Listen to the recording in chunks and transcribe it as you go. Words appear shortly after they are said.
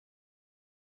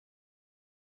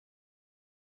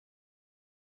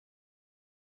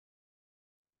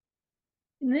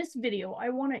In this video, I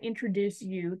want to introduce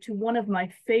you to one of my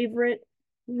favorite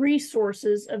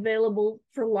resources available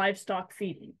for livestock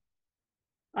feeding.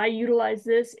 I utilize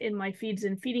this in my feeds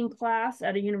and feeding class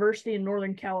at a university in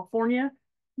Northern California,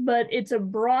 but it's a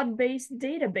broad-based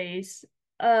database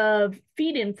of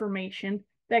feed information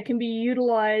that can be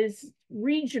utilized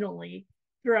regionally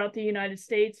throughout the United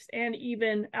States and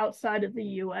even outside of the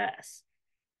US.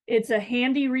 It's a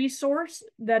handy resource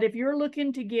that if you're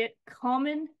looking to get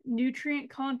common nutrient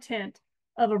content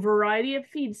of a variety of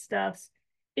feedstuffs,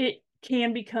 it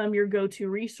can become your go-to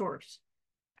resource.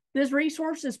 This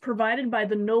resource is provided by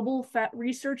the Noble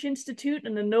Research Institute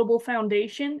and the Noble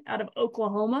Foundation out of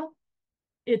Oklahoma.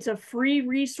 It's a free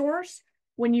resource.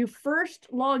 When you first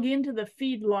log into the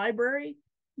feed library,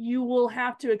 you will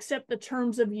have to accept the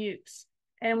terms of use.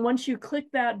 And once you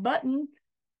click that button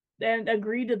and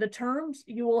agree to the terms,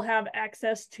 you will have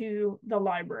access to the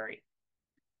library.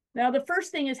 Now, the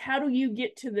first thing is, how do you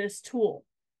get to this tool?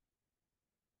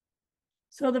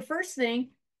 So the first thing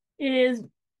is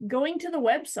going to the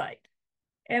website.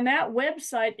 And that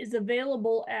website is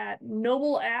available at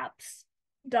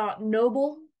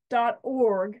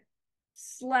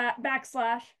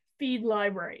nobleapps.noble.org/feed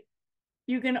library.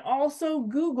 You can also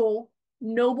Google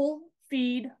Noble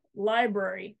Feed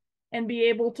Library and be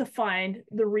able to find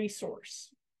the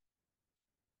resource.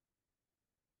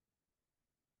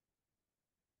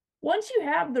 Once you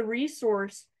have the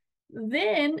resource,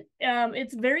 then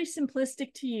it's very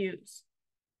simplistic to use.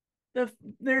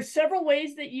 There's several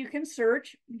ways that you can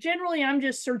search. Generally, I'm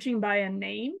just searching by a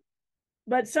name,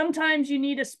 but sometimes you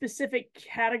need a specific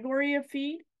category of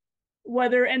feed,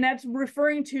 and that's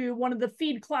referring to one of the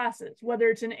feed classes, whether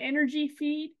it's an energy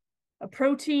feed, a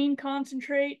protein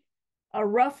concentrate, a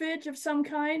roughage of some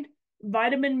kind,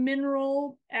 vitamin,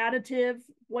 mineral, additive,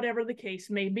 whatever the case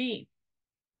may be.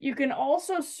 You can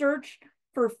also search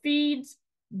for feeds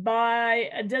by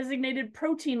a designated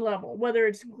protein level, whether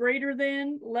it's greater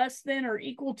than, less than, or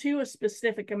equal to a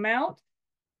specific amount.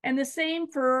 And the same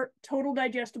for total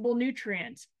digestible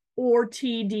nutrients, or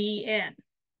TDN.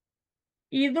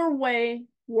 Either way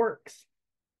works.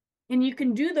 And you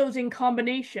can do those in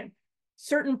combination.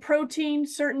 Certain protein,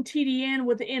 certain TDN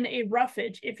within a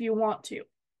roughage if you want to.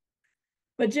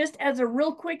 But just as a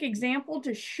real quick example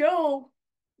to show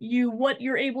you what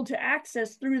you're able to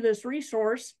access through this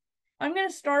resource, I'm going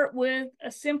to start with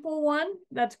a simple one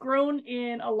that's grown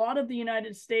in a lot of the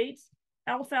United States,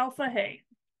 alfalfa hay.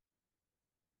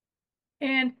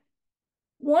 And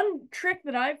one trick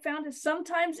that I've found is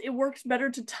sometimes it works better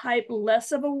to type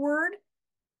less of a word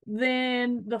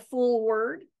than the full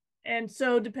word. And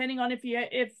so depending on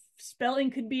if spelling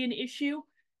could be an issue,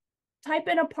 type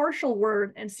in a partial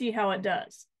word and see how it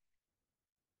does.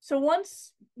 So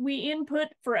once we input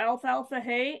for alfalfa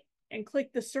hay and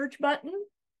click the search button,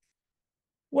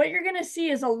 what you're going to see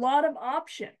is a lot of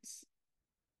options.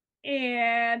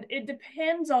 And it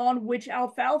depends on which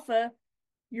alfalfa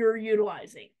you're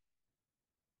utilizing.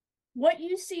 What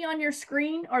you see on your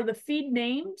screen are the feed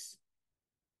names,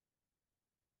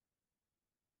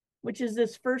 which is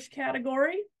this first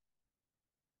category.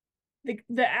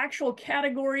 The actual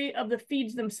category of the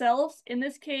feeds themselves, in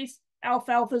this case,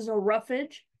 alfalfa is a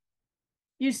roughage.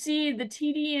 You see the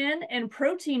TDN and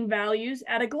protein values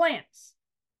at a glance.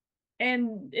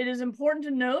 And it is important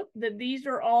to note that these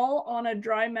are all on a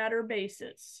dry matter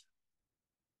basis.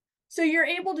 So you're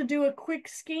able to do a quick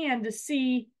scan to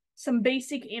see some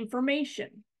basic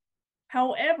information.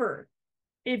 However,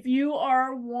 if you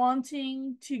are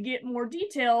wanting to get more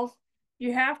details,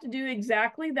 you have to do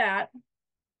exactly that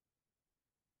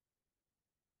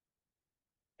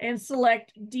and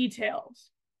select details.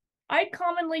 I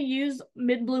commonly use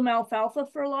mid-bloom alfalfa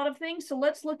for a lot of things, so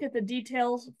let's look at the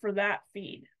details for that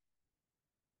feed.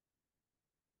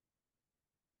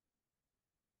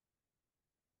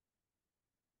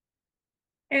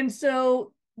 And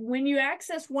so when you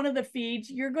access one of the feeds,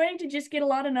 you're going to just get a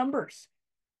lot of numbers.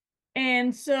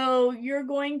 And so you're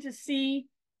going to see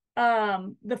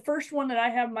the first one that I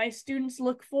have my students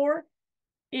look for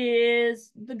is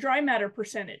the dry matter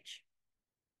percentage.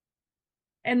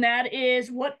 And that is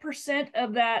what percent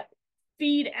of that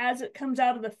feed as it comes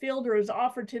out of the field or is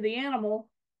offered to the animal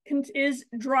is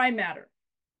dry matter.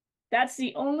 That's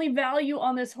the only value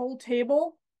on this whole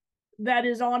table that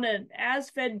is on an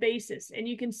as-fed basis. And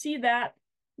you can see that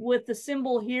with the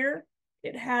symbol here,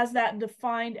 it has that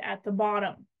defined at the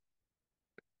bottom.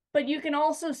 But you can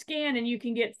also scan and you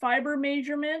can get fiber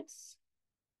measurements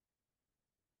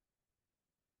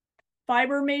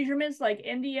like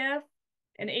NDF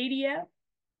and ADF.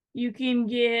 You can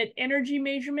get energy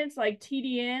measurements like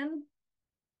TDN,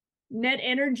 net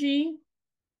energy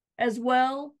as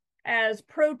well as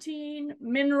protein,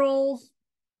 minerals,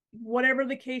 whatever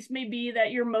the case may be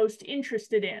that you're most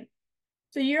interested in.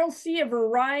 So you'll see a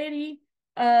variety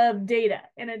of data,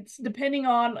 and it's depending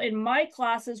on, in my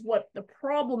classes, what the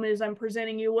problem is I'm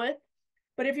presenting you with.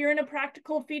 But if you're in a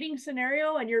practical feeding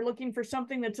scenario and you're looking for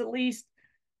something that's at least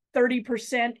 30%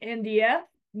 NDF,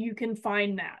 you can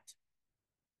find that.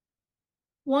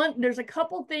 There's a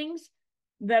couple things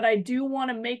that I do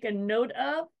want to make a note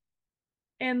of.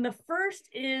 And the first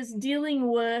is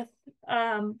dealing with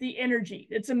the energy.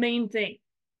 It's a main thing.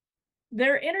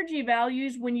 Their energy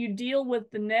values, when you deal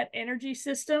with the net energy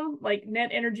system, like net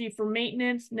energy for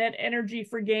maintenance, net energy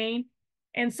for gain,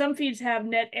 and some feeds have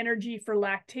net energy for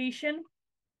lactation.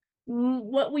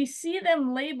 What we see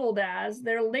them labeled as,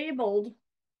 they're labeled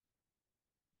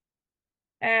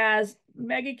as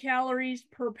megacalories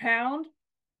per pound,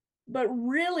 but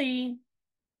really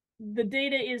the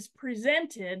data is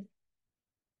presented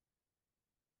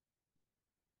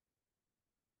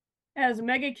as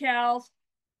megacals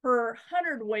per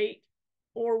hundredweight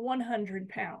or 100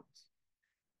 pounds.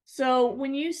 So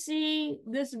when you see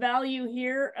this value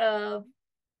here of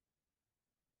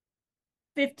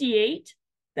 58,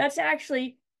 that's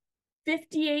actually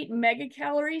 58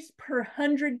 megacalories per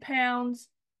 100 pounds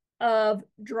of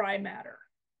dry matter.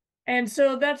 And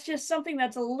so that's just something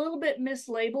that's a little bit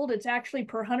mislabeled. It's actually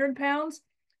per 100 pounds.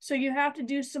 So you have to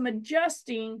do some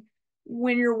adjusting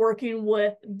when you're working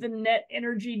with the net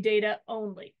energy data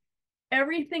only.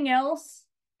 Everything else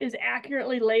is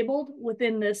accurately labeled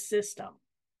within this system.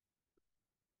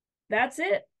 That's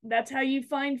it. That's how you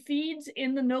find feeds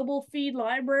in the Noble Feed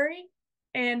Library.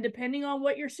 And depending on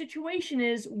what your situation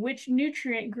is, which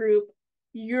nutrient group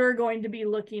you're going to be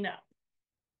looking up.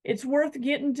 It's worth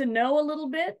getting to know a little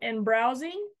bit and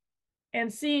browsing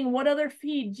and seeing what other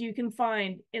feeds you can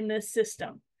find in this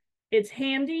system. It's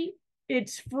handy,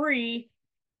 it's free,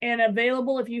 and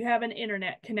available if you have an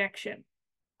internet connection.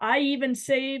 I even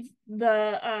save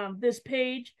this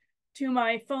page to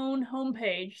my phone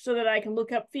homepage so that I can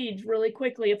look up feeds really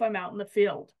quickly if I'm out in the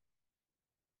field.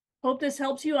 Hope this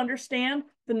helps you understand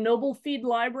the Noble Feed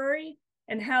Library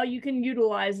and how you can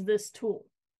utilize this tool.